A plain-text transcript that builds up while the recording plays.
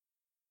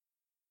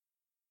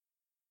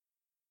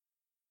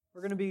We're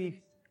going to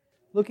be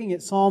looking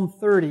at Psalm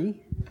 30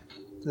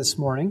 this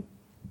morning.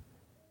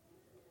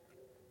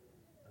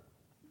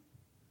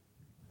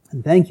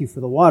 And thank you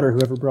for the water,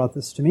 whoever brought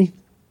this to me.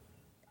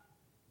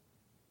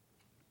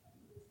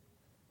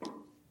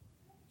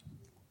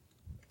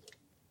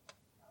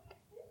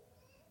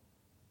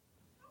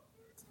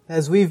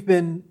 As we've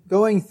been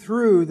going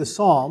through the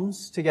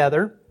Psalms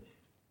together,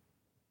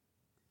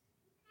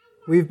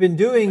 we've been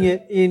doing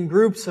it in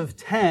groups of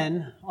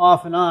 10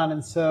 off and on,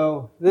 and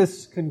so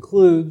this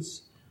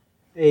concludes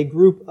a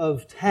group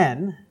of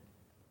 10.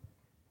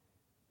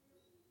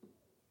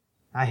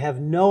 I have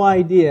no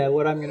idea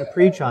what I'm going to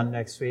preach on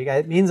next week.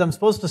 It means I'm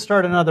supposed to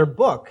start another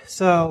book.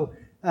 So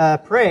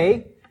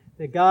pray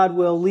that God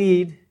will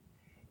lead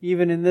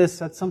even in this.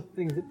 That's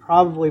something that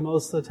probably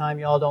most of the time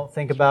y'all don't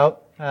think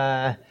about.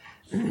 But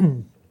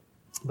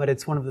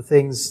it's one of the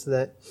things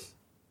that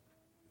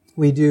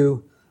we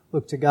do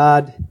look to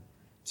God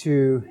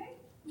to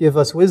give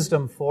us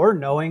wisdom for,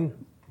 knowing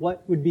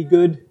what would be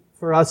good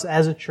for us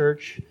as a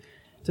church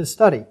to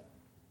study.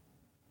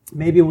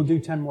 Maybe we'll do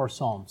 10 more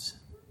Psalms.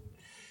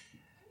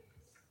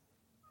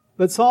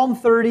 But Psalm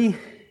 30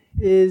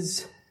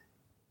 is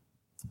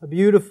a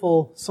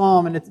beautiful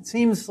psalm, and it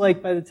seems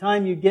like by the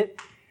time you get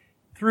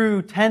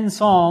through 10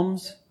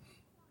 Psalms,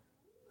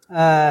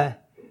 you've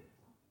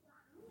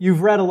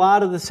read a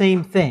lot of the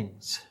same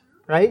things,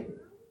 right?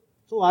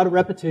 There's a lot of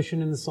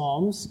repetition in the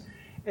Psalms.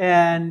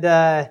 And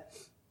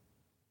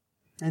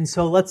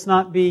so let's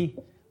not be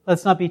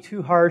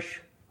too harsh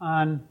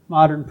on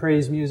modern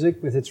praise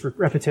music with its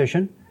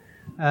repetition.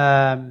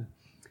 The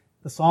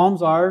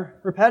Psalms are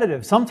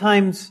repetitive.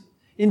 Sometimes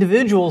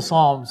individual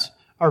Psalms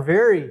are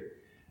very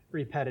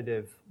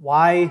repetitive.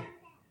 Why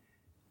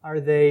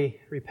are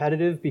they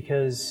repetitive?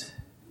 Because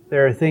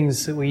there are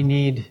things that we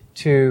need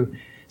to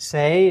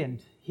say and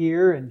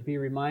hear and be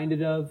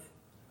reminded of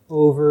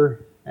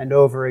over and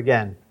over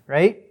again,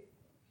 right?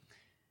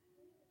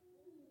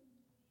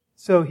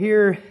 So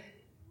here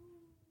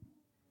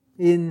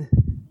in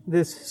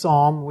this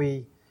psalm,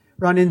 we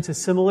run into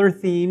similar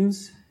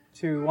themes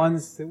to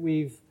ones that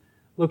we've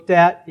looked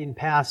at in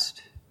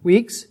past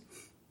weeks.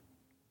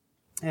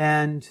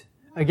 And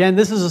again,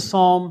 this is a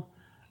psalm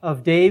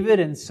of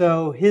David, and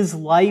so his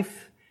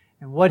life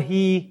and what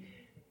he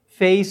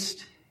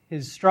faced,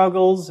 his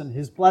struggles and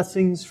his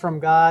blessings from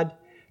God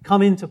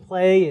come into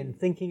play in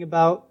thinking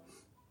about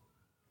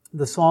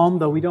the psalm,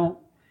 though we don't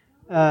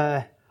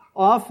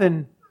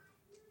often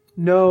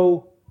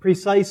know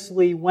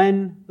precisely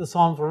when the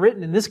Psalms were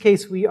written. In this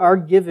case, we are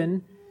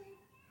given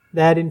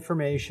that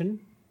information.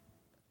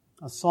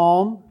 A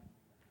psalm,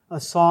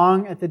 a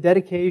song at the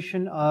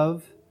dedication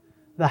of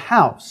the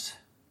house.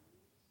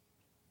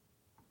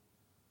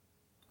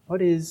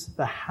 What is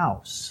the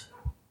house?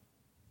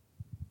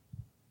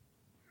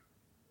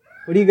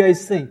 What do you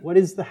guys think? What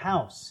is the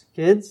house,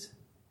 kids?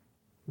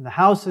 When the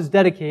house is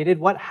dedicated,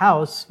 what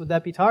house would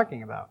that be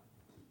talking about?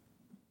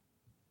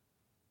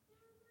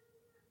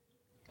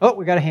 Oh,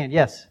 we got a hand.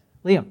 Yes.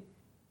 Liam.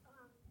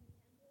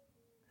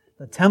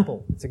 The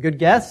temple. It's a good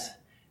guess,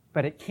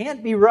 but it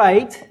can't be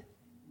right.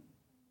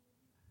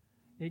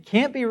 It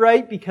can't be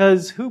right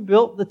because who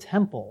built the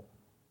temple?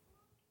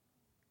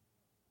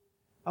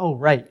 Oh,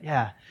 right.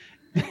 Yeah.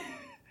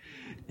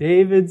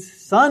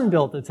 David's son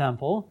built the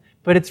temple,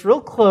 but it's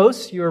real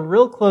close. You're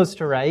real close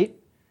to right.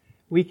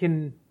 We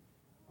can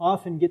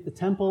often get the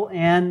temple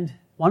and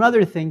one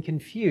other thing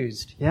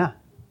confused. Yeah.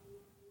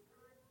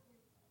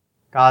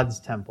 God's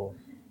temple.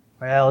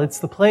 Well, it's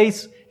the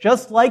place,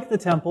 just like the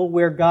temple,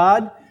 where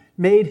God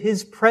made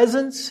His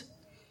presence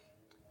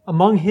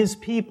among His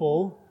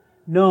people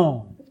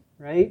known,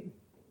 right?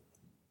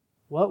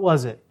 What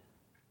was it?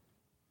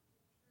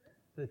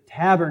 The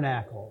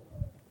tabernacle.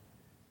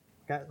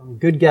 Got some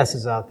good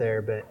guesses out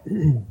there, but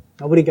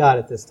nobody got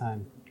it this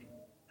time.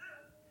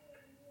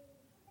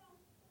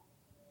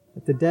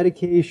 At the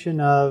dedication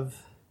of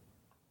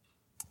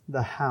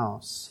the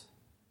house.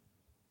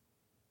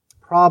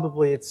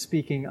 Probably it's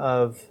speaking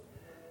of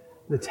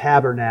the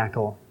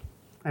tabernacle.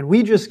 And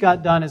we just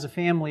got done as a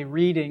family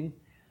reading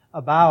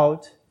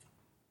about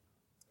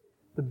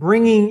the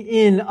bringing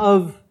in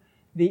of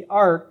the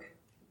ark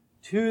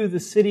to the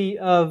city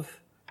of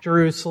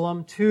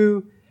Jerusalem,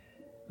 to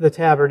the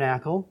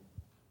tabernacle,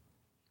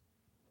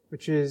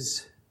 which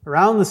is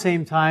around the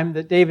same time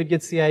that David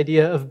gets the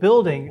idea of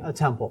building a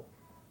temple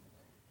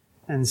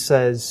and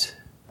says,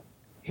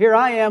 here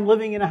I am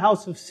living in a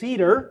house of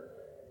cedar.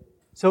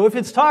 So if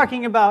it's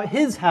talking about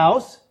his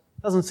house,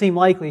 doesn't seem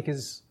likely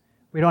because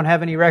we don't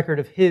have any record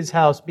of his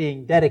house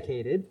being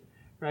dedicated,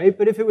 right?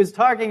 But if it was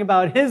talking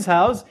about his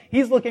house,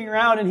 he's looking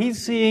around and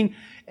he's seeing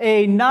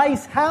a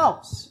nice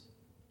house.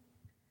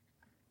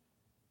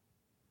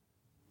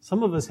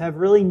 Some of us have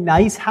really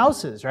nice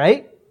houses,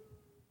 right?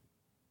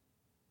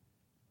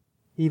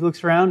 He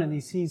looks around and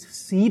he sees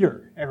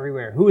cedar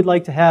everywhere. Who would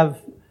like to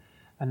have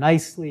a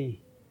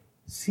nicely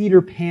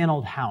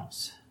cedar-paneled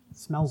house? It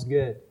smells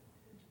good,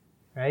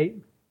 right?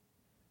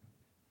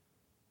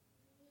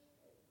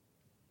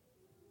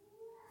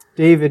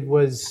 David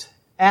was,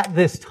 at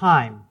this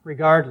time,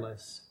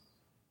 regardless,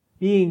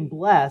 being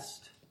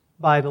blessed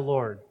by the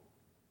Lord.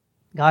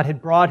 God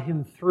had brought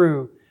him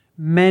through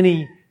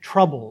many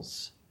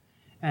troubles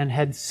and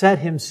had set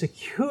him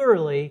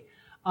securely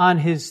on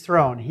his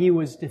throne. He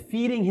was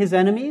defeating his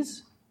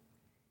enemies.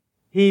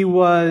 He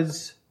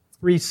was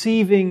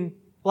receiving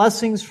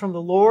blessings from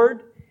the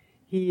Lord.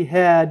 He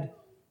had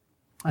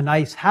a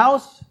nice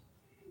house.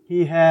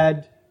 He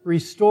had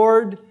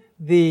restored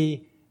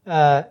the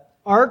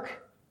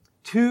ark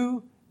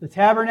to the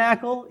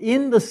tabernacle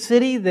in the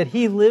city that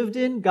he lived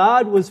in.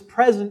 God was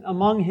present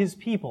among his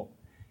people.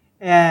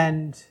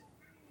 And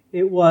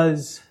it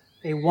was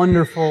a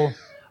wonderful,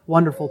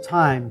 wonderful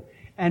time.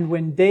 And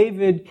when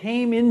David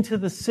came into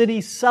the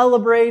city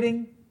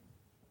celebrating,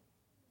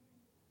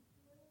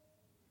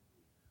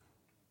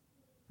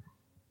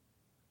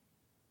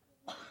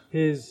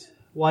 his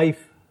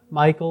wife,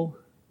 Michal,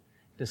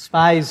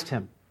 despised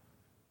him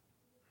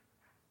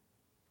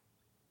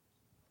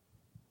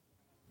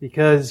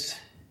because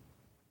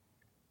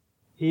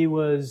he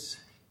was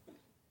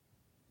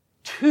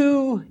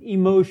too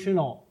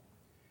emotional,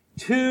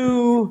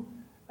 too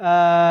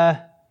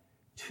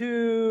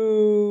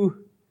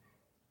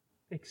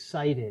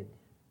excited.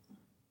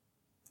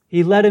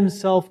 He let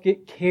himself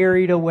get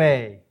carried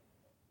away.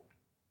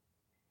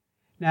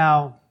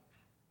 Now,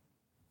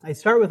 I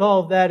start with all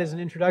of that as an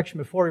introduction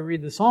before we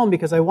read the psalm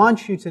because I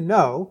want you to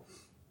know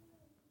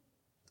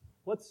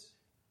what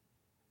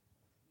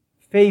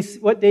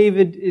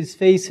David is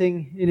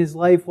facing in his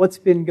life, what's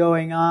been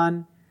going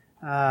on.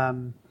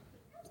 And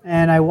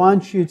I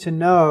want you to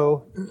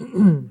know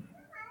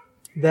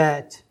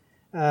that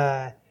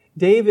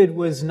David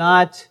was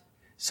not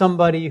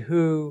somebody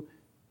who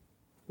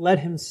let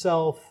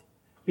himself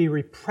be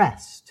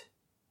repressed,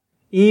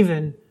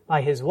 even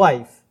by his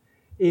wife,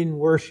 in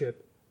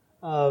worship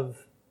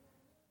of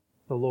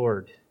the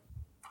Lord.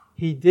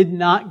 He did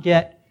not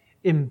get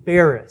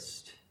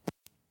embarrassed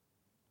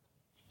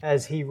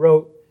as he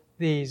wrote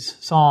these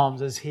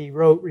psalms, as he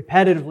wrote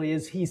repetitively,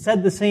 as he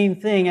said the same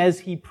thing, as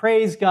he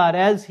praised God,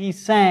 as he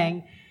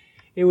sang.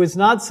 It was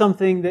not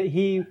something that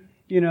he,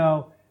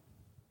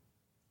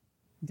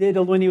 did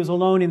when he was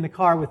alone in the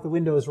car with the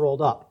windows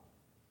rolled up.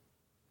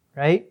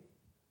 Right?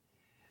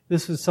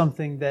 This was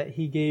something that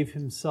he gave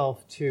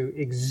himself to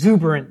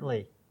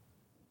exuberantly,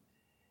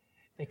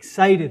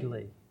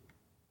 excitedly.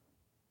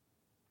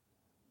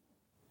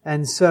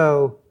 And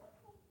so,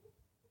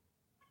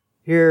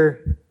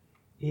 here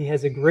he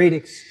has a great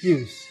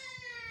excuse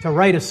to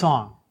write a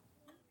song.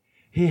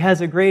 He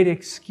has a great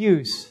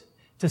excuse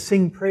to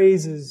sing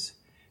praises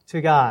to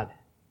God.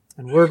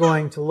 And we're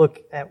going to look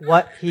at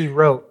what he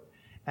wrote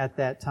at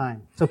that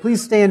time. So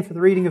please stand for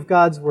the reading of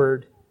God's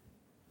Word.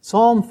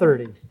 Psalm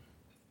 30.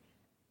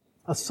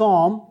 A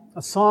psalm,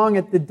 a song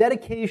at the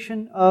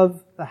dedication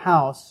of the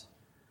house,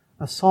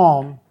 a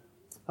psalm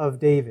of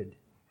David.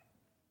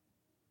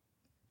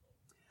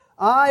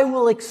 I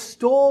will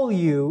extol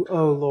you,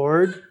 O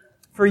Lord,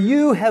 for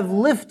you have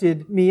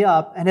lifted me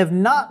up and have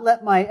not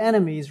let my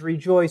enemies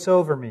rejoice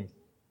over me.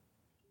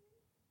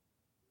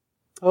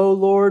 O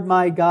Lord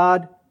my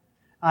God,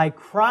 I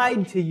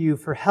cried to you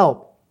for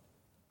help,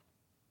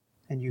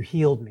 and you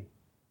healed me.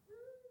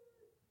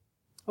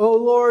 O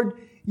Lord,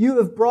 you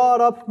have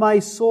brought up my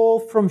soul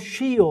from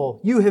Sheol.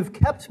 You have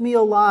kept me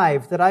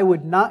alive that I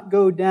would not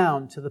go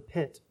down to the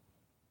pit.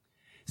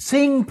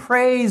 Sing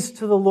praise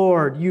to the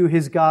Lord, you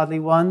his godly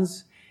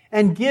ones,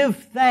 and give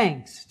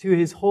thanks to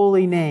his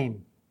holy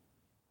name.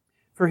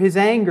 For his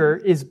anger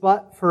is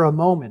but for a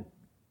moment.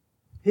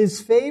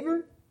 His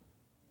favor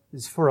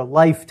is for a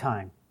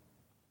lifetime.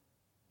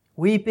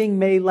 Weeping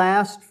may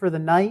last for the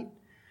night,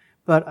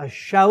 but a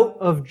shout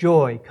of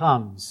joy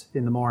comes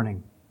in the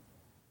morning.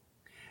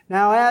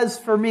 Now as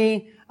for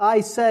me,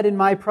 I said in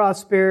my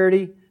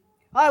prosperity,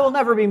 I will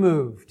never be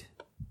moved.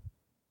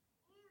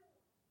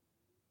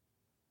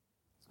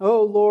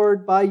 O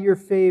Lord, by your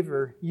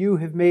favor, you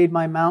have made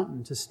my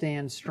mountain to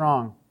stand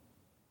strong.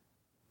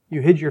 You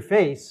hid your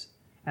face,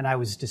 and I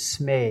was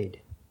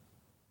dismayed.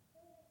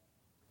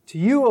 To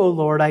you, O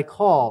Lord, I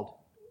called,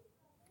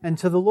 and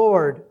to the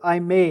Lord I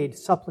made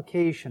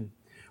supplication.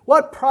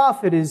 What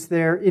profit is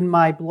there in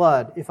my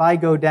blood if I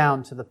go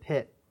down to the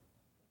pit?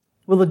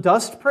 Will the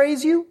dust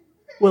praise you?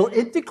 Will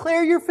it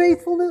declare your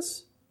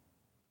faithfulness?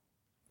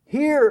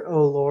 Hear,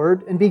 O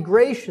Lord, and be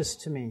gracious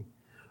to me.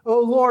 O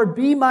Lord,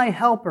 be my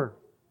helper.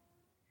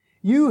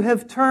 You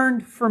have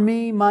turned for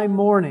me my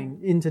mourning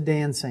into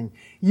dancing.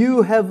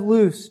 You have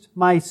loosed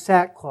my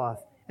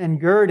sackcloth and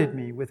girded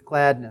me with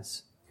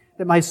gladness,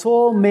 that my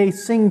soul may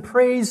sing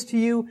praise to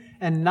you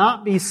and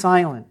not be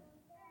silent.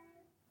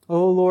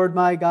 O Lord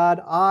my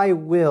God, I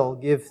will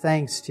give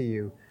thanks to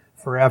you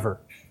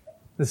forever.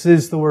 This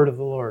is the word of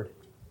the Lord.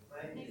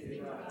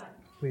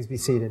 Please be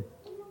seated.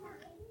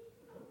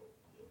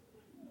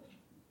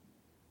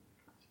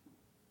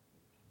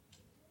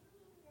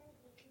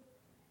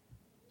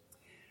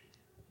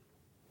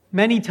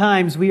 Many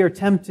times we are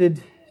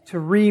tempted to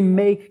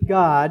remake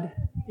God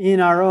in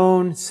our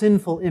own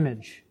sinful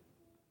image.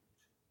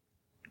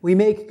 We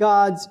make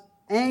God's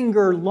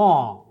anger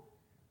long,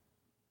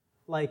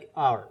 like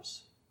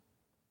ours.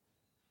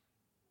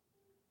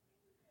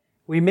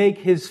 we make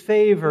His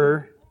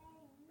favor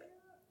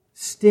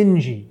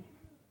stingy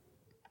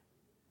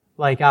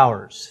like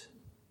ours.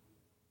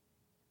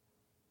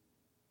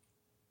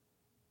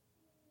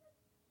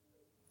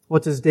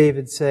 What does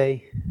David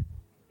say?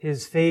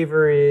 His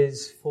favor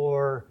is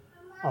for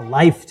a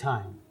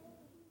lifetime.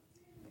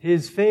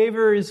 His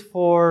favor is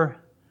for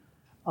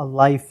a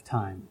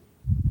lifetime.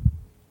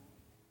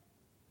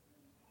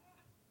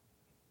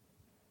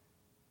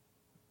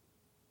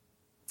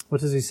 What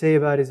does he say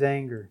about his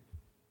anger?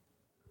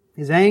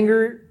 His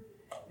anger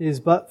is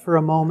but for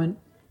a moment.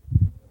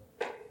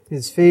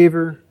 His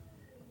favor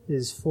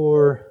is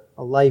for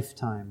a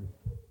lifetime.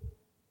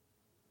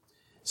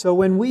 So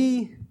when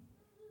we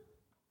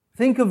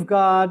think of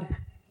God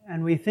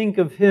and we think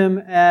of Him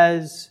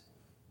as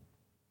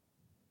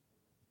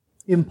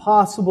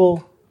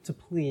impossible to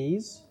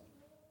please,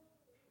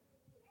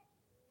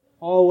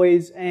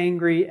 always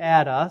angry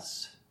at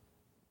us,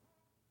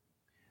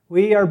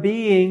 we are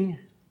being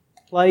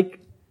like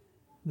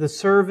the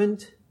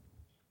servant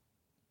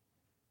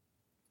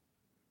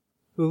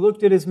who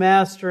looked at his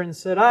master and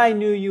said, I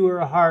knew you were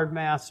a hard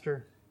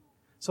master,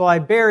 so I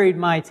buried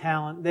my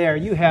talent there.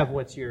 You have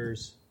what's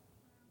yours.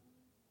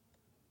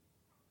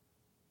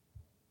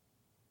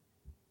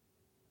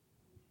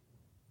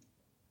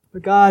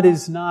 But God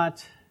is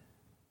not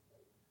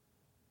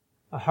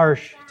a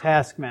harsh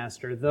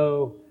taskmaster,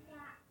 though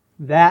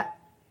that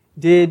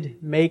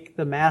did make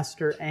the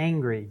master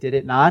angry, did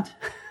it not?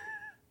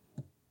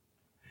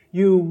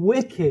 You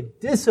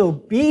wicked,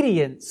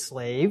 disobedient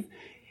slave.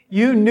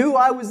 You knew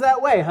I was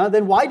that way, huh?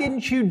 Then why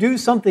didn't you do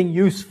something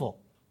useful?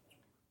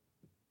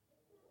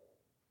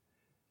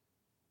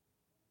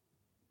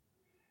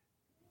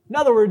 In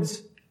other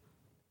words,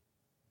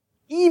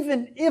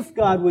 even if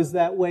God was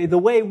that way, the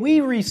way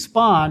we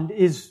respond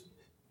is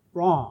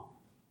wrong.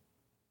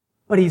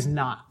 But He's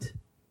not.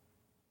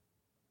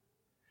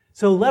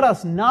 So let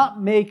us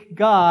not make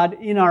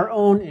God in our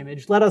own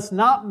image. Let us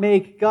not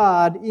make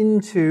God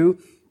into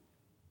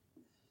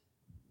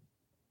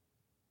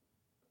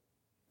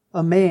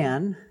a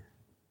man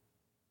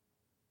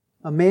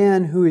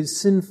who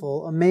is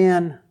sinful, a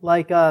man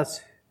like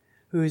us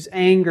whose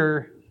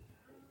anger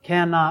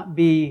cannot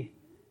be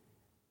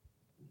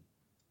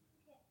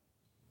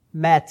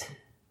met,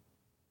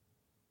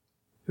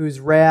 whose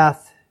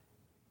wrath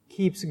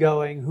keeps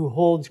going, who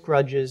holds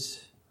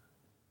grudges,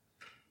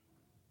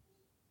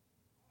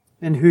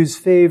 and whose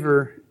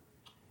favor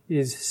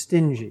is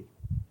stingy.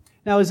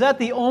 Now, is that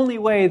the only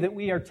way that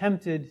we are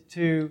tempted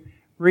to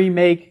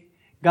remake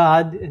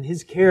God and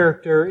His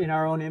character in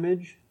our own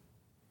image?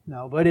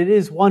 No, but it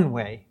is one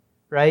way,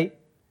 right?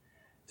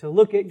 To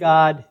look at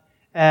God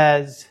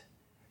as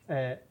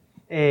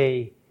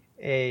a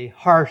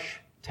harsh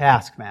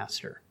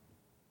taskmaster.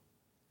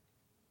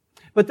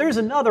 But there's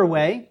another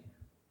way,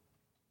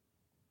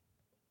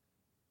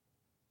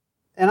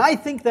 and I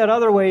think that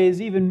other way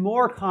is even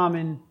more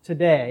common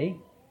today,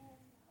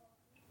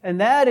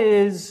 and that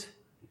is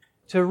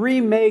to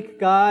remake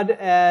God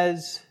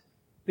as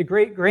the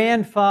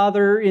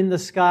great-grandfather in the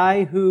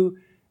sky who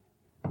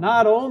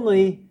not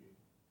only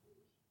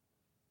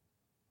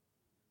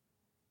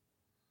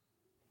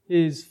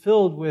is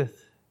filled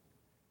with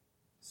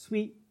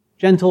sweet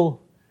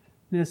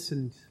gentleness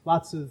and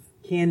lots of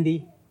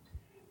candy,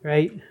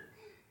 right?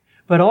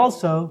 But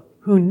also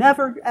who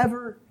never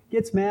ever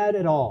gets mad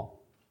at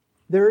all.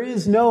 There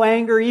is no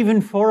anger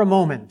even for a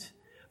moment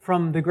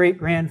from the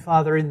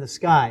great-grandfather in the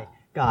sky,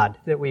 God,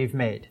 that we've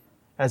made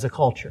as a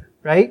culture,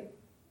 right?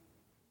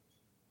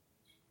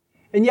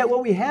 And yet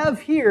what we have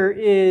here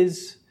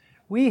is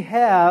we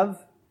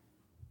have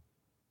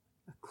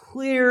a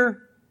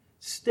clear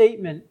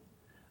statement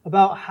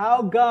about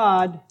how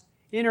God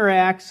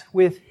interacts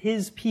with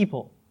His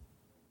people.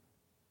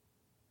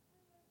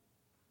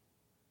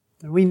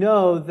 And we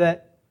know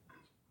that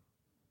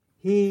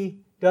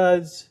He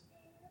does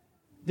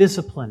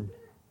discipline,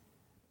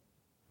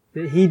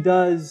 that He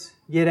does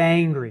get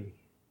angry.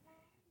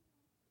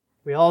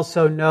 We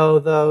also know,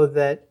 though,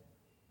 that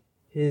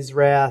His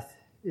wrath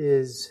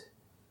is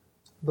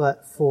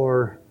but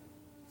for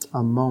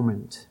a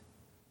moment,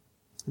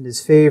 and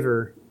His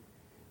favor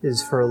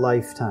is for a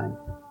lifetime.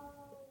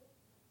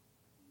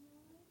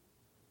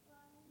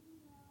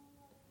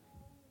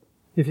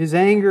 If His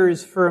anger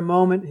is for a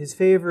moment, His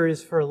favor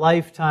is for a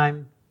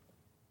lifetime.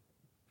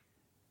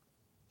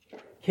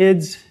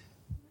 Kids,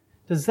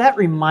 does that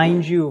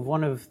remind you of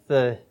one of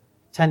the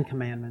 10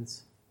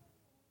 Commandments?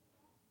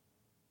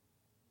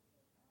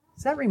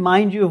 Does that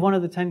remind you of one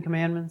of the 10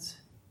 Commandments?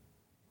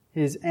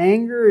 His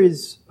anger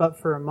is but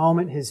for a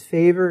moment. His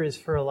favor is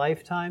for a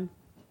lifetime.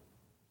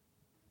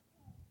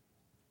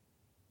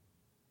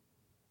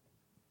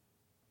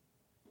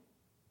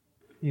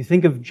 You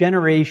think of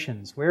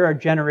generations. Where are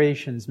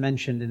generations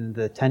mentioned in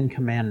the 10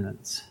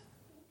 Commandments?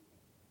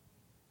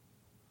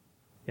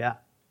 Yeah.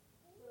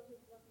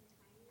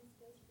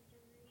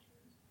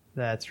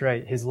 That's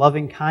right. His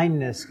loving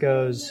kindness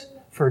goes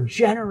for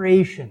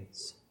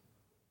generations.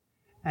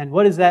 And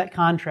what is that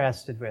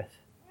contrasted with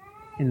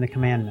in the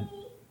commandment?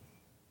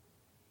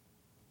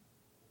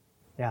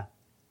 Yeah.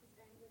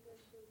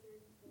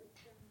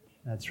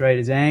 That's right,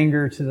 his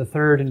anger to the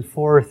third and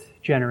fourth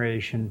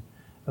generation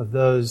of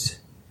those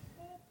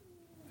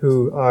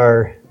who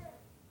are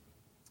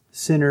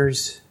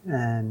sinners,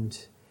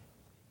 and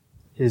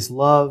his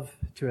love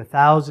to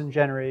 1,000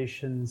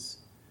 generations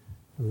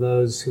of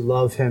those who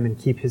love him and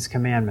keep his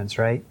commandments,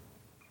 right?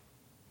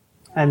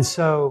 And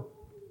so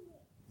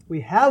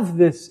we have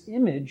this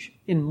image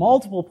in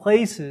multiple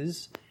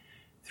places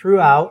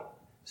throughout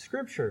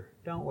Scripture,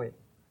 don't we?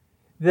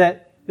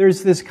 That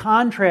there's this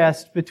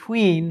contrast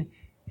between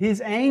his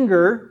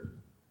anger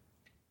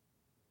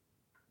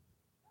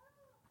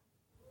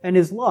and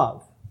his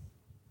love.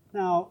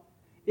 Now,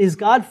 is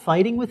God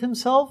fighting with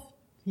himself?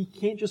 He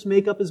can't just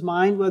make up his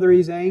mind whether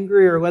he's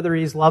angry or whether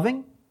he's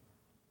loving,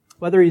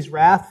 whether he's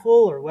wrathful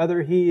or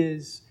whether he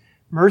is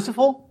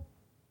merciful.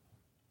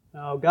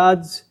 No,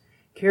 God's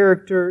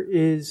character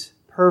is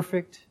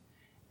perfect,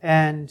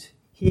 and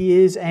he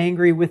is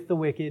angry with the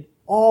wicked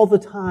all the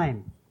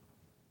time.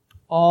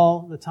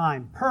 All the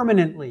time.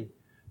 Permanently.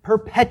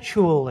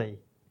 Perpetually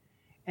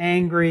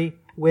angry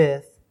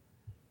with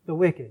the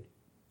wicked.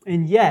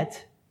 And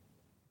yet,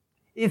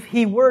 if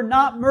he were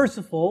not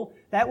merciful,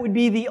 that would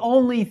be the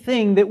only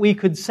thing that we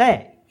could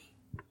say.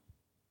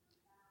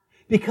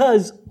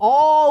 Because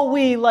all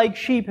we like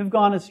sheep have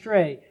gone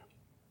astray.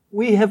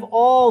 We have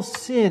all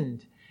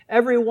sinned.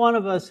 Every one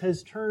of us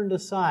has turned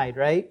aside,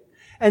 right?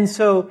 And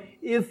so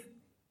if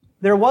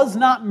there was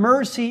not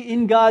mercy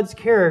in God's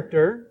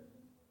character,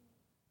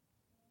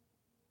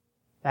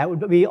 that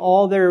would be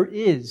all there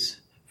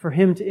is for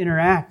him to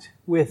interact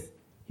with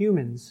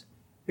humans.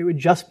 It would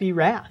just be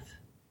wrath.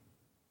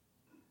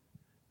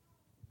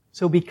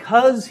 So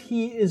because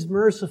he is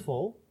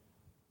merciful,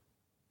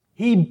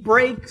 he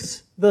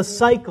breaks the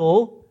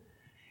cycle.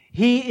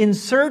 He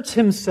inserts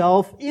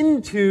himself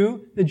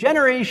into the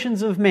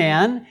generations of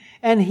man,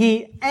 and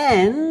he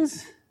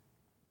ends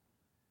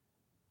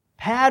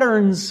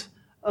patterns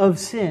of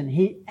sin.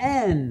 He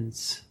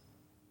ends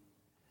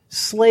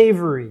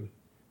slavery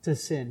to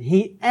sin.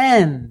 He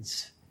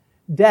ends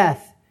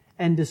death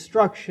and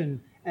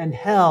destruction and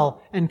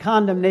hell and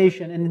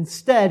condemnation. And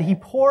instead, he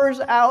pours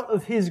out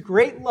of his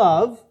great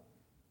love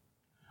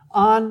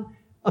on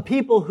a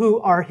people who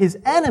are his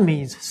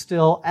enemies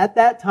still at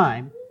that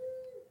time.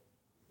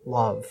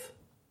 Love.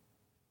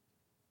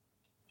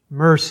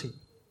 Mercy.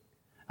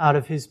 Out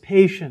of his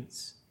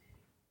patience,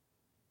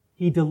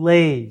 he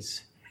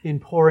delays in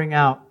pouring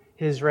out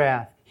his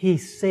wrath. He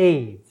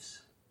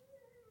saves.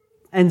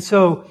 And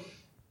so,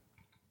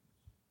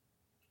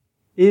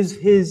 is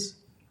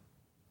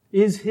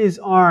his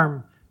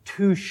arm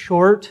too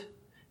short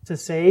to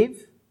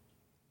save?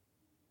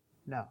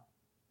 No.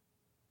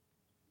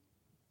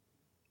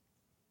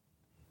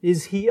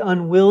 Is he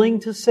unwilling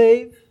to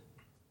save?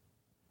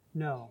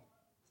 No.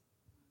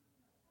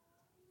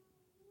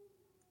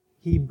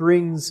 He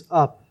brings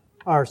up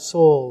our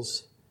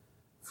souls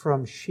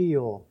from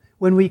Sheol.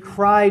 When we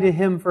cry to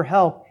him for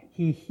help,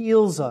 he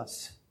heals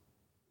us.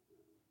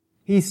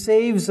 He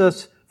saves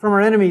us from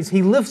our enemies.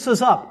 He lifts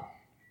us up.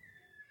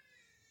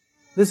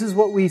 This is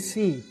what we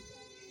see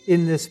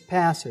in this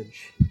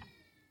passage.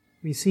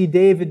 We see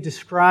David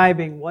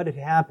describing what had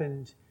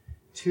happened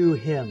to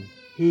him.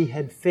 He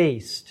had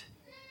faced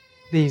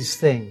these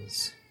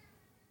things.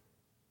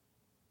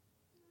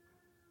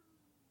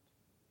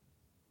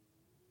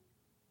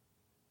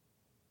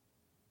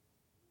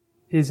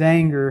 His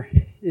anger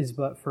is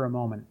but for a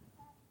moment.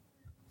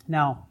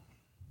 Now,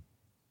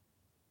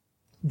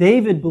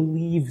 David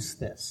believes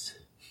this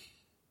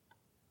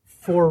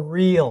for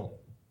real.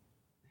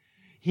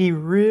 He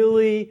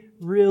really,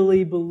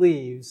 really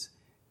believes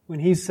when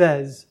he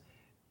says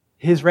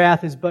his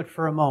wrath is but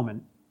for a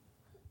moment.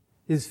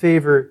 His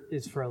favor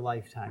is for a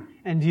lifetime.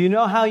 And do you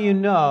know how you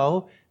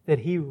know that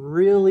he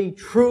really,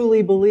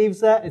 truly believes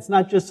that? It's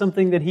not just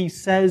something that he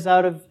says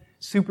out of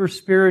super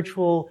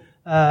spiritual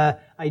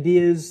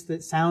ideas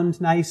that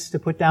sound nice to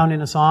put down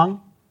in a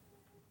song.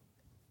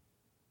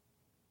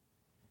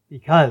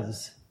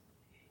 Because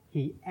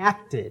he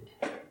acted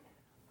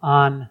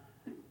on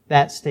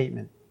that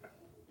statement.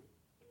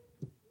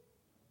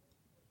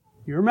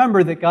 You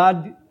remember that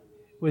God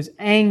was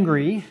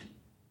angry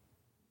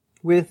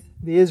with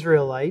the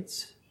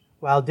Israelites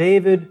while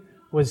David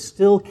was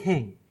still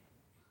king.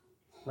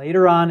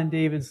 Later on in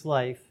David's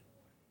life,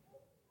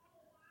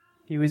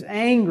 he was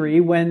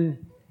angry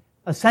when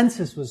a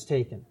census was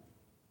taken.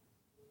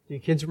 Do you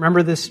kids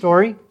remember this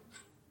story?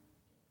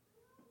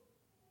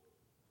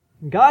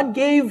 God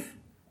gave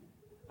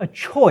a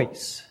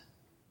choice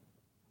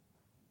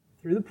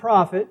through the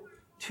prophet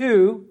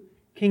to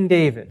King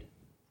David.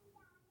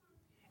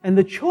 And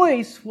the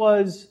choice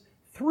was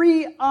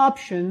 3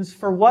 options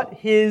for what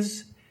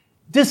his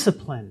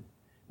discipline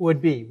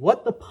would be,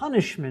 what the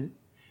punishment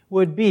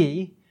would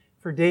be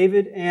for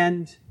David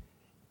and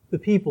the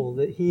people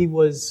that he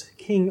was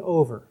king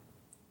over,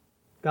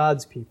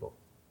 God's people.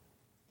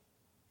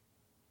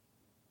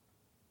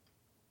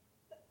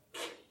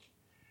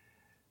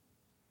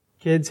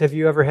 Kids, have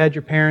you ever had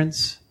your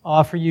parents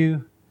offer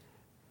you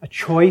a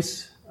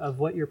choice of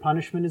what your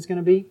punishment is going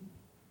to be?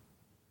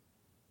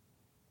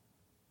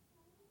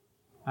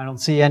 I don't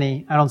see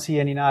any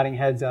nodding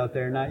heads out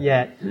there, not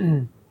yet.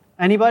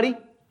 Anybody?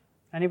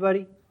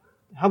 Anybody?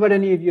 How about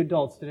any of you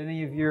adults? Did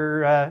any of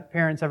your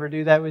parents ever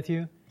do that with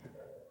you?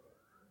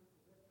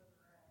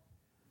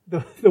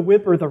 The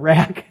whip or the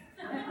rack?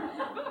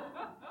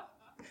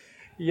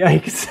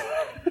 Yikes.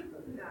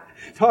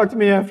 Talk to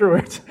me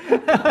afterwards.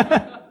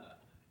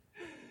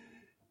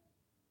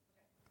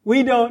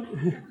 We don't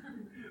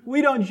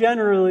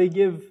generally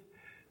give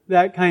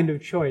that kind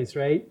of choice,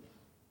 right?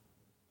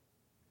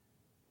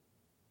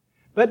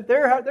 But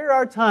there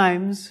are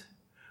times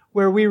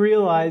where we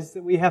realize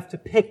that we have to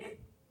pick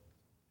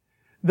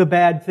the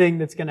bad thing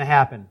that's going to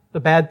happen, the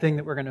bad thing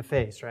that we're going to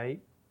face,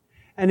 right?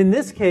 And in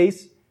this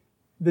case,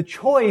 the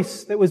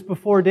choice that was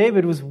before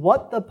David was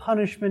what the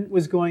punishment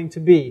was going to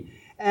be.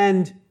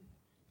 And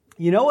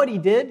you know what he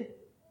did?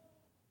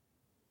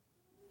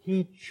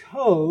 He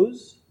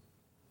chose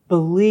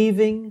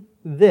believing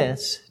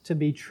this to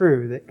be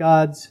true, that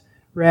God's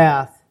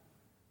wrath,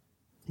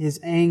 His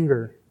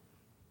anger,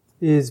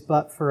 is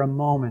but for a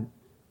moment,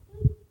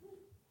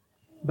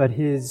 but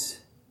His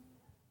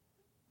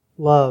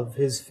love,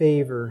 His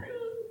favor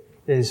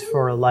is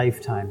for a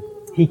lifetime.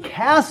 He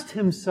cast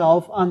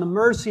himself on the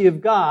mercy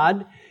of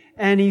God,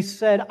 and he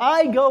said,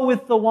 I go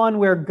with the one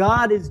where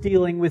God is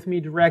dealing with me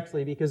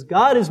directly, because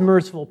God is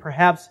merciful.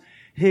 Perhaps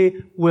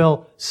He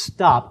will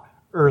stop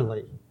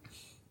early.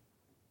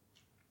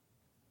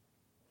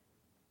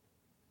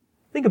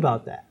 Think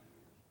about that.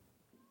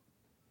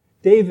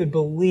 David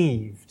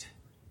believed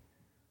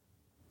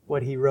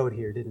what he wrote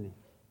here, didn't he?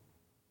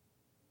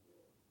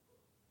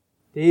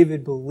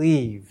 David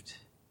believed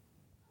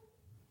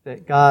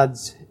that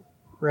God's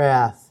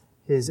wrath,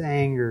 His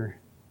anger,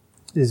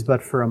 is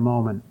but for a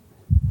moment.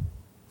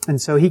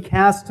 And so he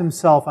cast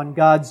himself on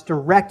God's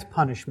direct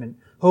punishment,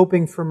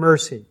 hoping for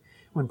mercy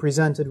when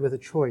presented with a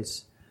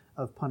choice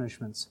of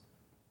punishments.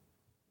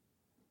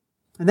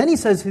 And then he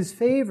says His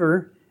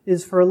favor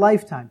is for a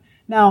lifetime.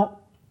 Now,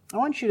 I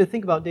want you to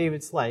think about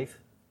David's life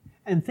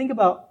and think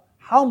about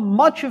how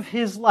much of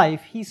his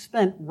life he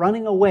spent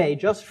running away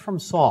just from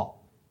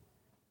Saul.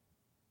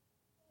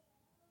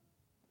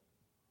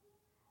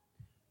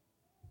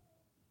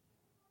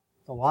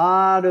 It's a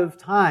lot of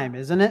time,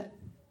 isn't it?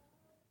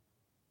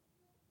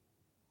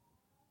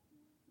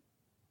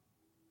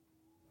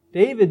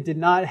 David did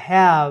not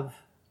have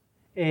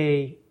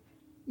an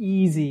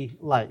easy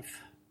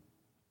life.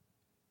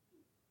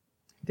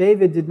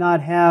 David did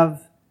not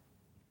have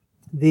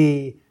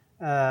the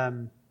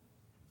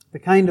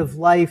kind of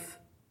life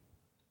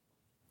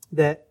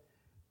that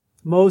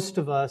most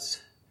of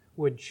us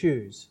would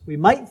choose. We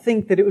might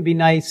think that it would be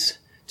nice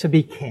to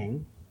be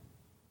king,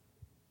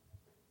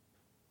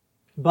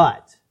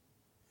 but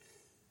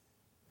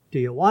do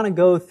you want to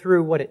go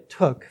through what it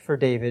took for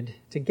David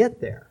to get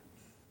there?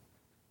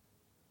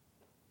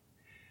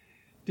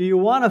 Do you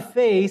want to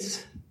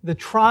face the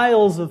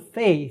trials of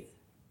faith?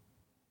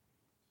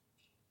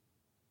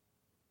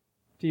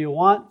 Do you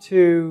want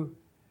to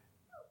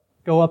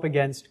go up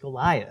against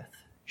Goliath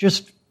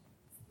just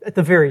at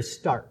the very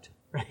start,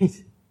 right?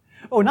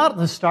 Oh, not at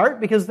the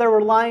start, because there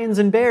were lions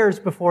and bears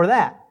before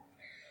that.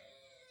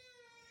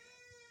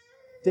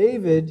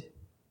 David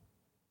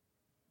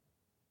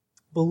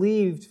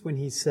believed when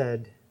he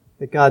said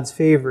that God's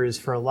favor is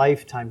for a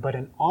lifetime, but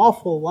an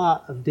awful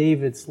lot of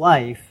David's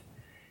life,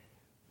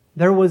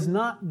 there was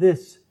not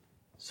this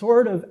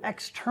sort of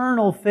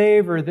external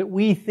favor that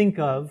we think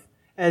of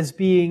as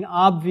being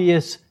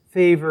obvious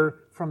favor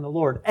from the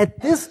Lord.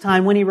 At this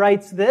time, when he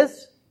writes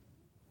this,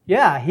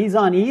 yeah, he's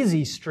on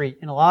easy street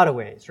in a lot of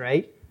ways,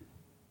 right?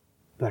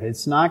 But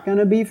it's not going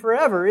to be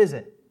forever, is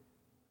it?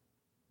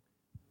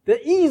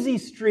 The easy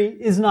street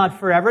is not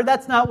forever.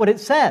 That's not what it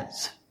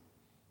says.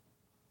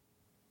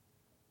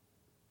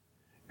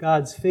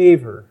 God's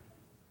favor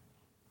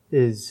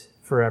is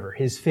forever.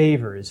 His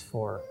favor is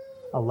for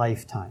a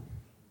lifetime.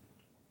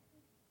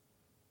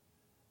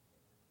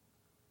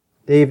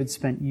 David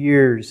spent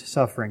years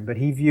suffering, but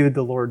he viewed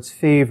the Lord's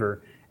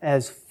favor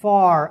as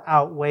far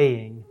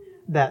outweighing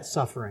that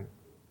suffering.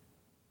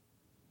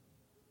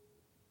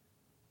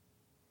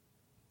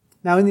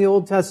 Now, in the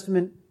Old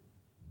Testament,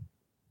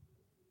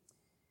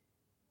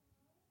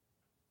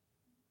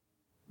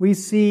 we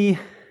see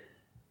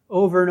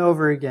over and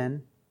over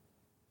again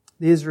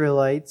the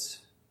Israelites,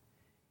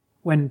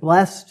 when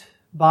blessed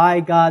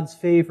by God's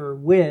favor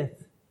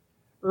with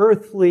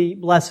earthly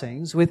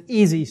blessings, with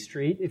easy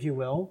street, if you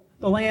will,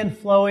 the land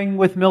flowing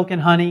with milk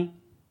and honey,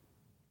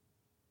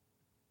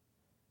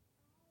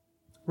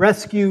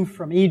 rescue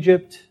from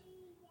Egypt,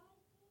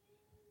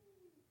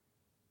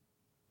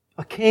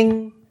 a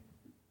king,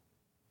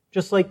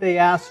 just like they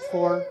asked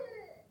for.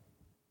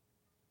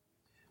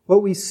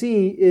 What we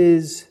see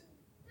is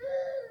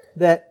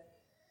that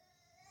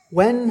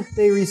when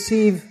they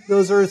receive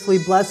those earthly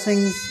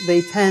blessings,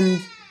 they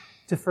tend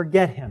to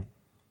forget Him.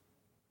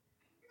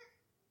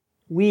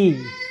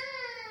 We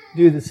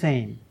do the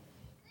same.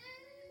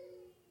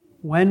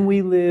 When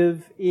we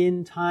live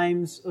in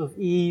times of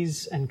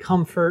ease and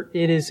comfort,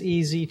 it is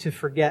easy to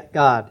forget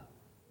God.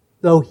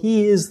 though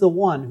He is the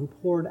one who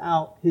poured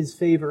out His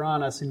favor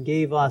on us and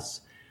gave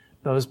us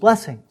those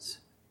blessings.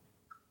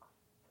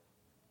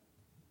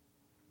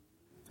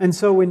 And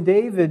so when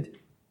David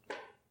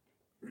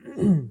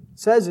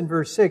says in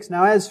verse 6,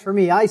 "Now as for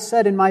me, I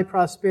said in my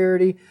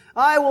prosperity,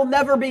 I will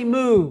never be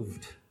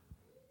moved."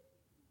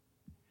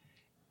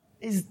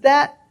 Is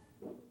that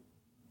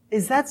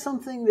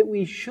something that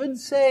we should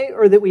say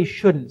or that we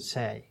shouldn't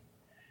say?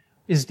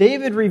 Is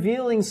David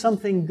revealing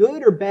something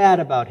good or bad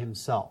about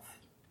himself?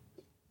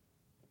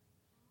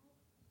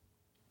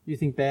 You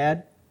think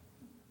bad?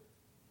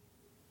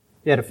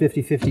 You had a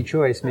 50-50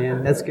 choice,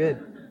 man. That's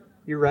good.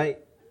 You're right.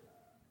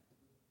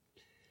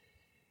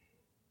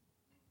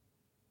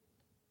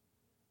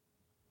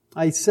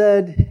 I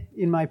said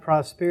in my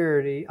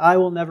prosperity, I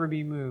will never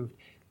be moved.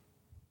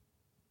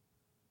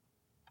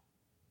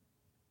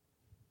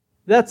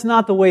 That's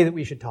not the way that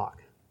we should talk.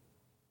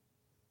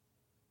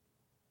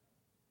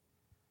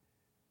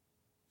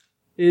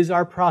 Is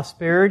our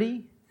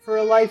prosperity for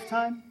a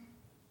lifetime?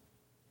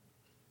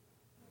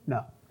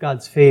 No.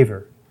 God's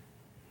favor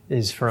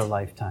is for a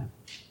lifetime.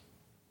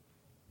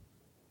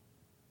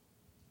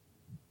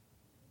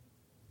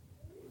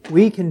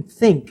 We can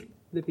think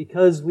that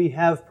because we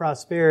have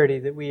prosperity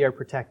that we are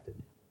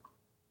protected.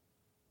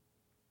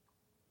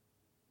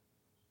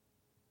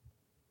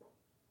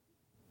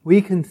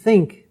 We can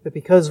think that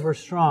because we're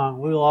strong,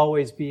 we'll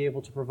always be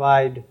able to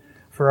provide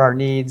for our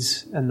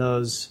needs and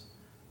those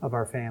of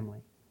our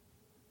family.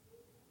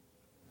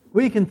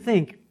 We can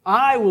think,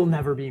 I will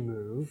never be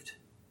moved.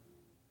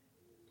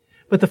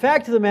 But the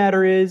fact of the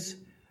matter is,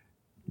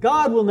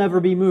 God will never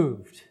be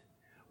moved.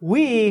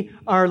 We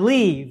are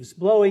leaves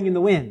blowing in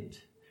the wind.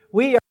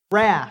 We are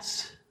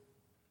grass.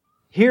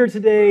 Here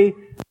today,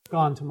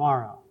 gone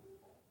tomorrow.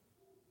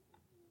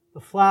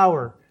 The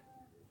flower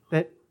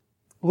that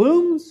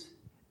blooms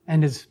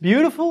and is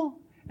beautiful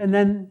and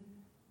then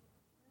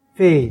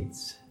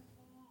fades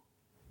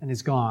and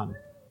is gone.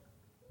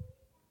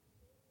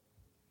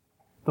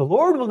 The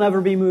Lord will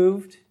never be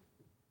moved.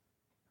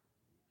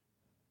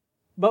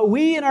 But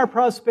we in our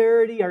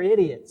prosperity are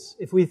idiots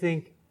if we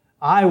think,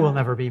 I will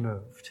never be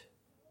moved.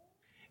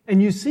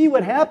 And you see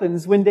what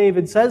happens when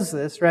David says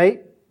this,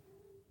 right?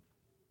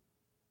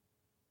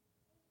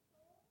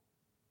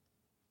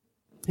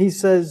 He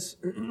says,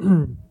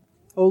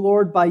 O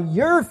Lord, by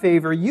your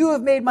favor, you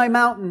have made my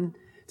mountain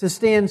to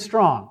stand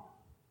strong.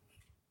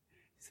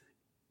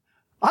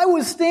 I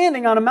was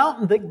standing on a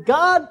mountain that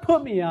God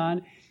put me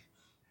on,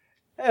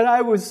 and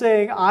I was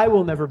saying, I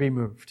will never be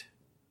moved.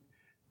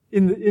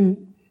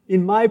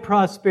 In my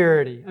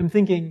prosperity, I'm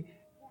thinking,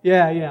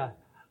 yeah,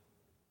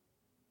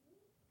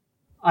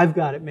 I've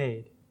got it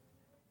made.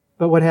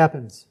 But what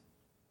happens?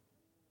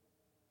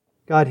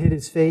 God hid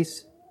His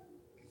face,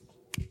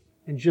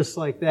 and just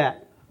like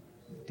that,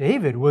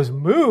 David was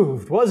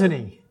moved, wasn't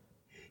he?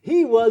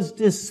 He was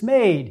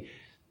dismayed.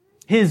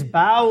 His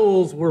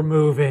bowels were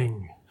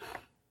moving.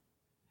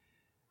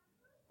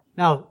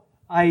 Now,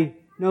 I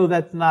know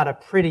that's not a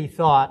pretty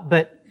thought,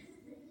 but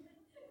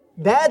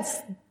that's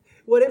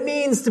what it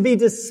means to be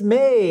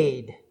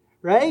dismayed,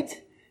 right?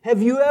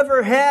 Have you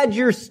ever had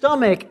your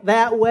stomach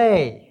that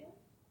way?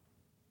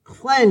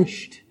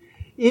 Clenched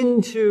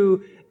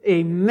into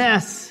a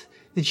mess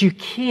that you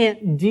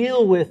can't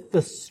deal with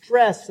the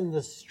stress and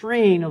the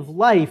strain of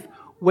life.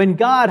 When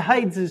God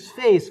hides His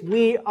face,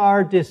 we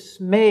are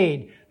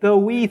dismayed, though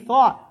we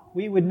thought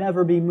we would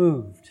never be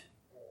moved.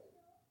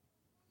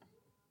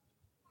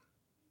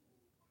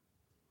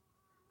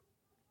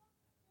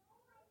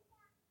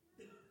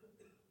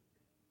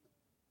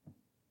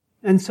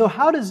 And so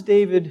how does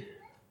David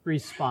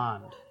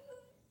respond?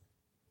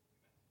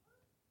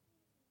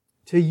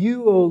 To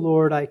you, O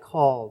Lord, I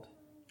called,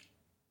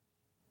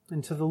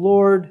 and to the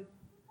Lord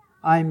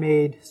I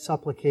made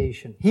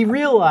supplication. He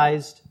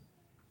realized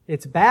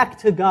it's back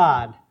to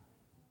God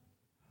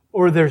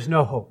or there's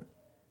no hope.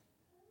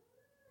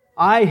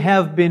 I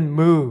have been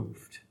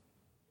moved.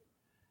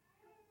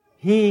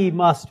 He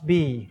must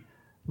be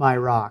my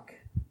rock.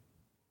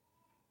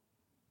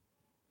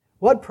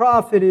 What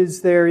profit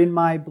is there in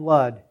my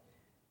blood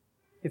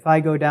if I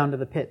go down to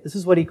the pit? This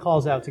is what he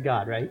calls out to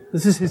God, right?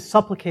 This is his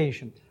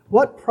supplication.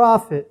 What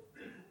profit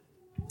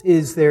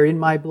is there in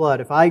my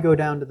blood if I go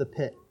down to the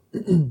pit?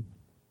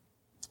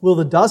 Will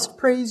the dust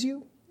praise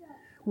you?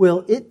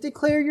 Will it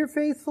declare your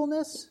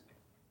faithfulness?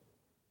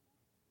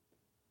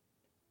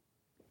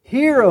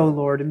 Hear, O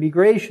Lord, and be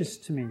gracious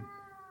to me.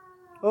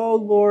 O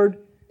Lord,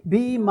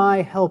 be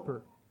my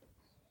helper.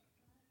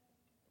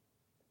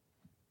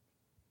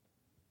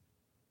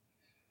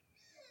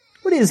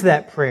 What is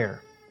that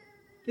prayer?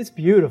 It's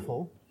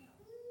beautiful.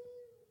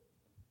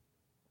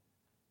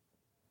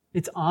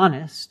 It's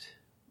honest.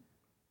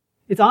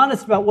 It's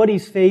honest about what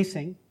he's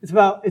facing.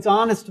 It's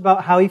honest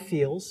about how he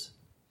feels.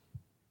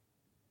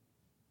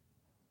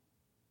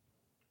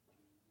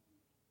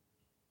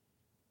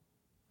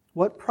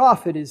 What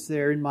profit is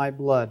there in my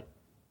blood?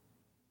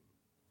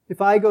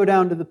 If I go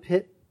down to the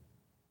pit,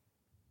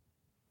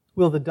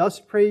 will the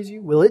dust praise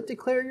you? Will it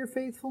declare your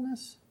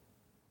faithfulness?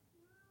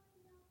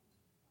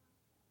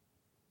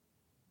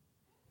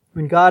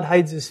 when God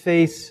hides His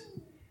face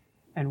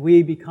and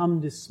we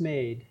become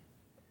dismayed,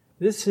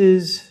 this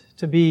is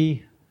to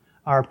be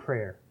our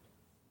prayer.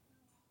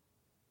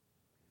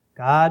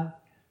 God,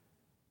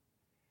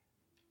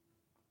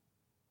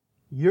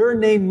 your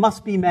name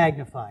must be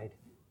magnified.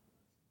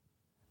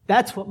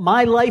 That's what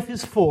my life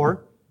is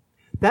for.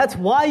 That's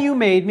why you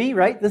made me,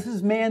 right? This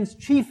is man's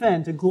chief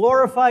end, to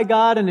glorify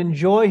God and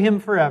enjoy Him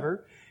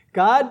forever.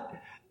 God,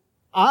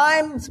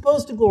 I'm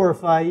supposed to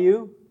glorify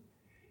you.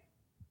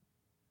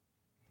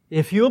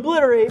 If you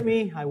obliterate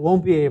me, I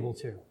won't be able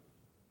to.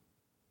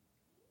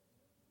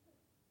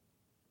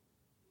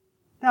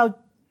 Now,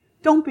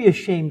 don't be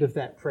ashamed of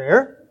that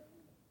prayer.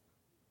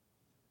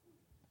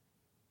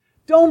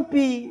 Don't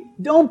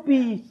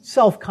be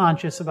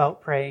self-conscious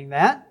about praying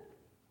that.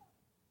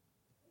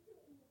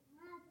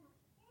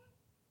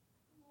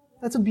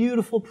 That's a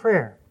beautiful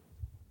prayer.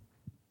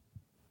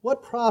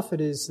 What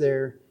profit is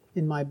there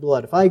in my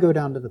blood if I go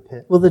down to the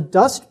pit? Will the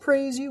dust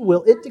praise you?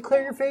 Will it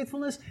declare your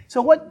faithfulness?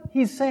 So what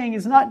he's saying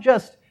is not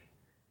just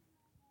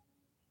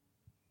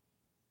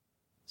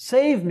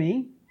save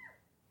me.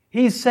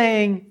 He's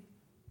saying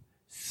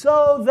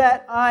so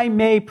that I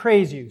may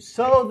praise you,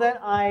 so that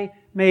I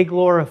may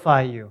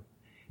glorify you.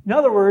 In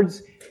other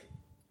words,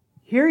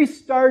 here he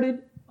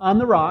started on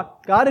the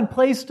rock. God had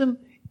placed him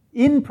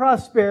in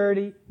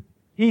prosperity.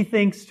 He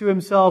thinks to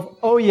himself,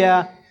 oh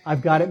yeah,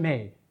 I've got it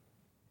made.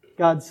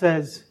 God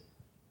says,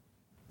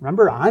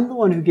 remember, I'm the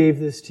one who gave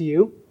this to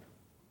you.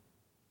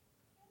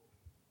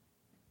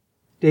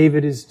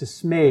 David is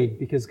dismayed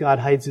because God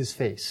hides His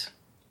face.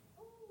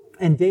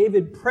 And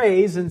David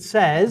prays and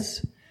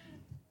says,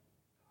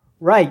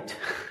 right,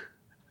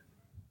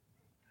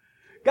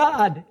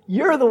 God,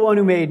 you're the one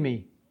who made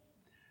me.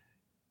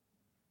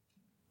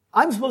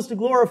 I'm supposed to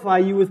glorify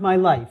you with my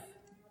life.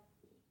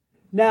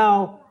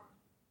 Now,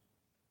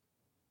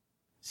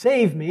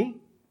 save me,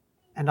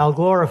 and I'll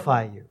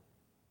glorify you.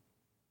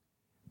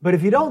 But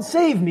if you don't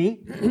save me,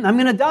 I'm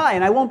going to die,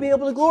 and I won't be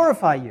able to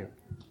glorify you.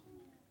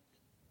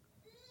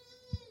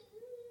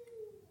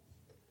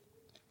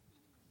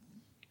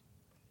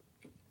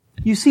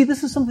 You see,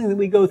 this is something that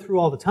we go through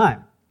all the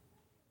time.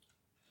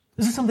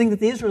 This is something that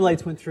the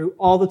Israelites went through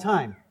all the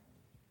time.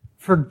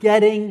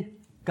 Forgetting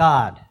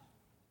God.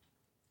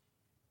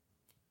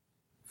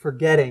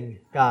 Forgetting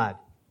God.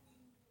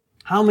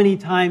 How many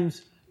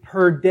times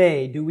per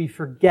day do we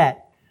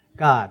forget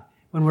God?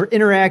 When we're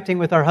interacting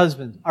with our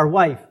husband, our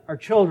wife, our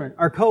children,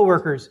 our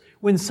coworkers,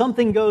 when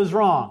something goes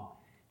wrong.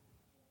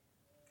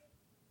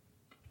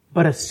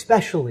 But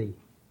especially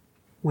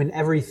when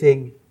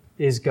everything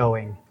is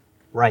going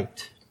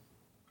right.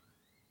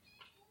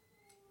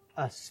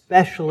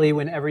 Especially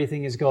when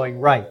everything is going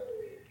right,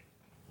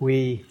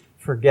 we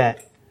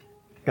forget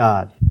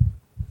God.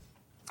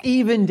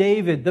 Even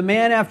David, the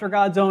man after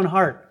God's own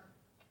heart,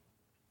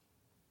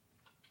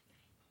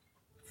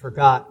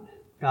 forgot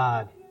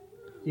God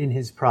in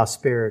his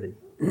prosperity.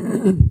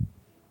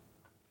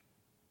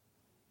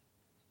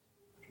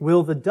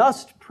 Will the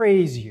dust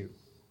praise you?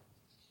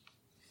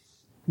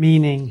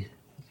 Meaning,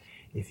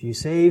 if you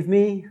save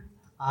me,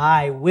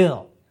 I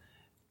will.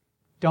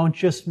 Don't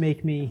just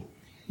make me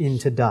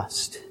into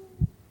dust.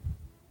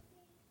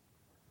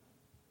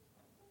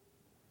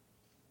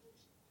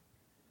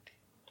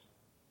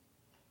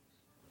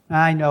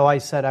 I know I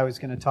said I was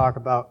going to talk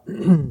about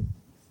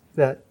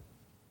that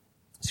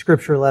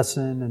scripture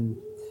lesson, and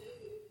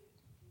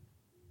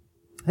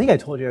I think I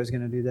told you I was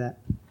going to do that.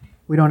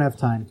 We don't have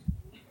time.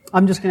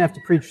 I'm just going to have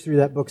to preach through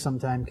that book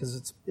sometime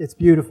because it's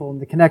beautiful, and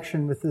the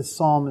connection with this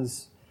psalm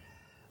is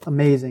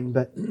amazing.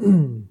 But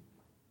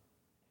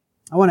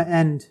I want to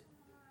end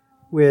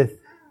with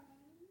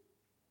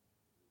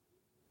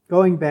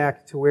going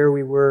back to where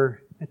we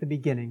were at the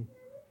beginning.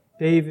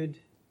 David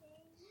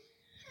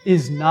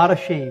is not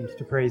ashamed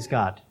to praise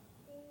God,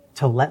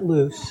 to let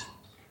loose,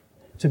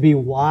 to be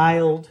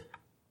wild,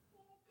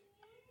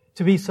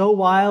 to be so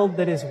wild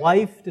that his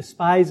wife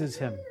despises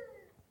him.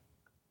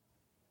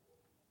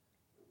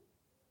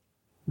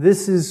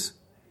 This is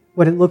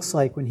what it looks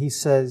like when he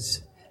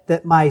says,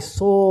 that my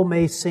soul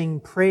may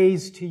sing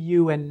praise to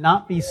you and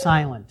not be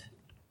silent.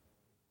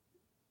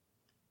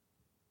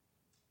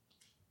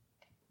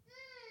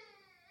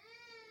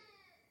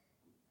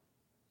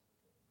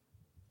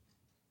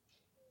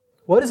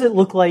 What does it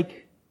look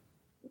like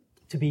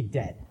to be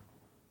dead?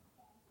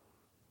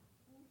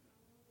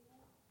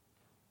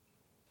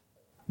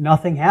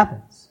 Nothing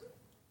happens.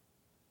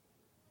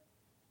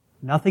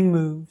 Nothing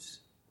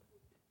moves.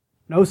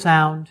 No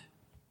sound.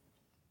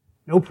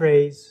 No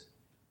praise.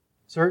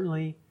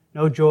 Certainly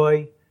no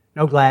joy.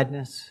 No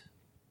gladness.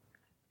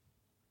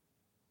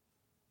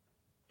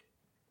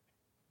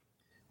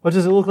 What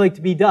does it look like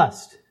to be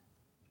dust?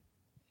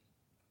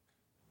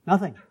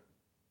 Nothing.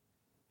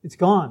 It's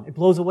gone. It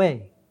blows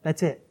away.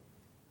 That's it.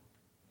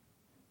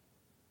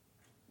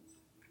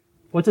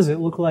 What does it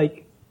look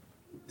like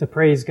to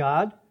praise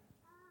God?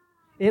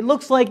 It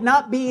looks like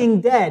not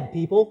being dead,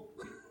 people.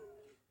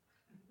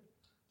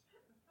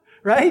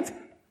 Right?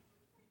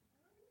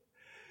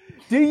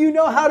 Do you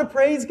know how to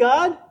praise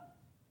God?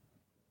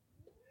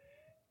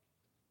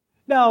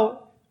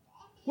 Now,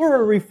 we're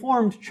a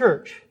Reformed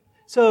church,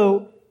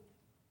 so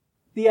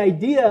the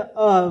idea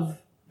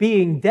of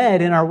being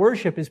dead in our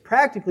worship is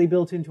practically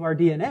built into our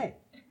DNA.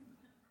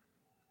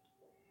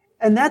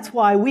 And that's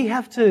why we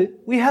have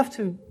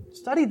to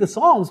study the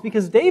Psalms,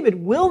 because David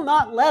will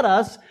not let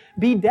us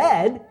be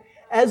dead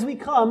as we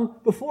come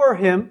before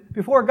Him,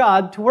 before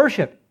God, to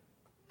worship.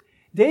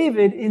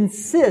 David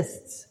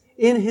insists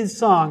in his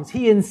songs,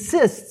 he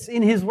insists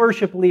in his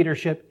worship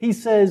leadership. He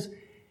says,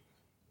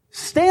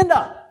 stand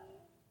up.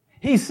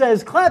 He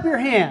says, clap your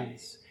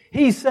hands.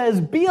 He says,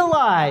 be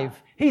alive.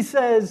 He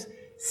says,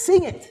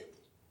 sing it.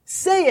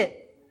 Say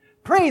it.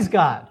 Praise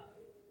God.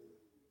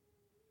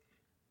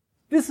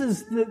 This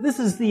is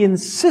the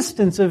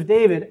insistence of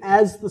David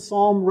as the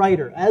psalm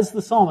writer, as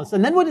the psalmist.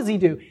 And then what does he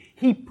do?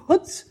 He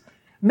puts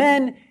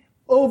men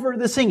over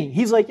the singing.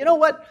 He's like, you know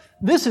what?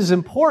 This is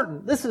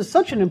important. This is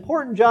such an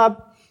important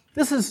job.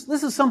 This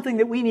is something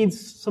that we need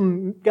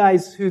some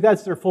guys who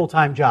that's their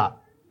full-time job.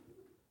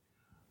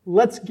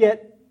 Let's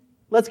get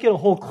a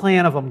whole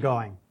clan of them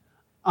going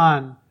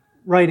on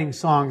writing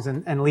songs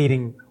and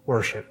leading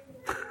worship.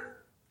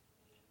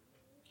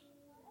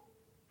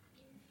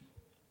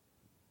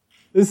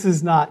 This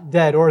is not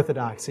dead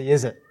orthodoxy,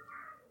 is it?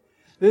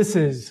 This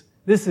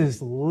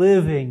is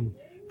living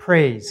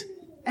praise.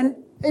 And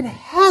it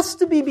has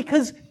to be,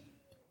 because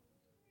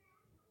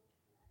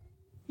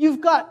you've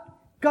got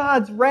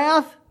God's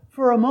wrath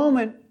for a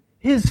moment,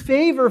 His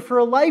favor for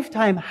a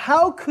lifetime.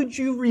 How could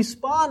you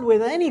respond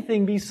with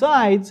anything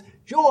besides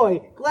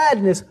joy,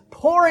 gladness,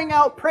 pouring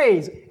out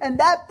praise? And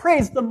that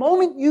praise, the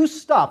moment you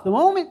stop, the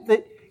moment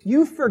that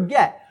you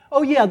forget,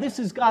 oh yeah, this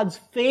is God's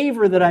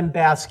favor that I'm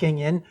basking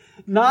in,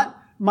 not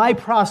my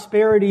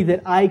prosperity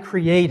that I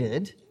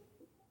created.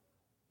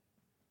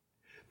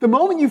 The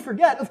moment you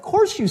forget, of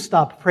course you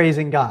stop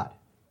praising God.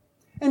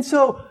 And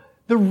so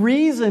the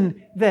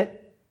reason that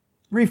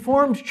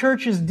Reformed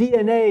Church's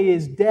DNA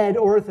is dead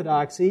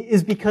orthodoxy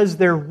is because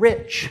they're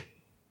rich,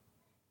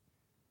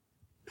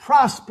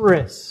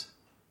 prosperous.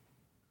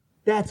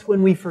 That's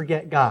when we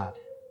forget God.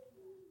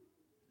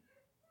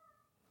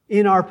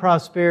 In our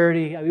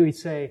prosperity, we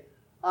say,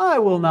 I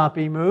will not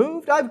be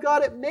moved. I've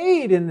got it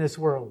made in this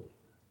world.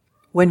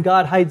 When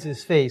God hides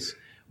His face,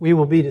 we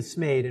will be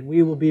dismayed, and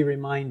we will be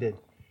reminded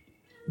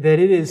that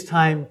it is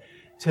time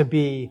to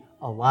be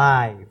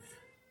alive.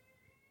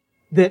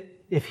 That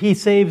if He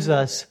saves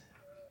us,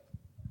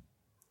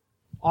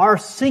 our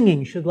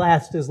singing should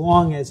last as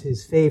long as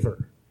His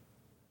favor,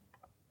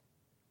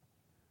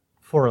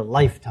 for a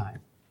lifetime.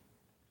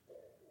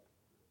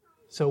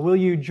 So will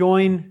you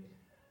join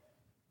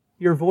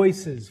your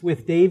voices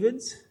with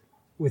David's,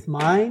 with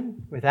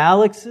mine, with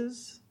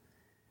Alex's,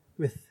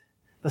 with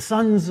the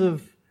sons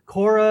of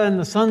Korah and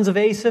the sons of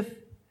Asaph?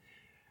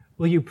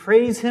 Will you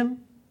praise Him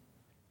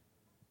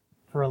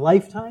for a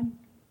lifetime?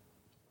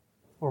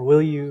 Or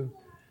will you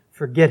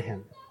forget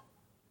Him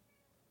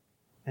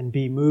and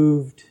be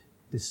moved,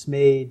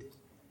 dismayed,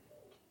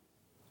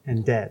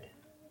 and dead?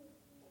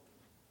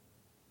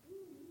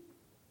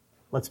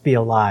 Let's be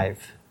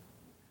alive.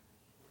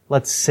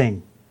 Let's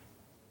sing.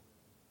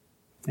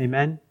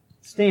 Amen?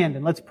 Stand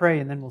and let's pray,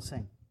 and then we'll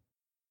sing.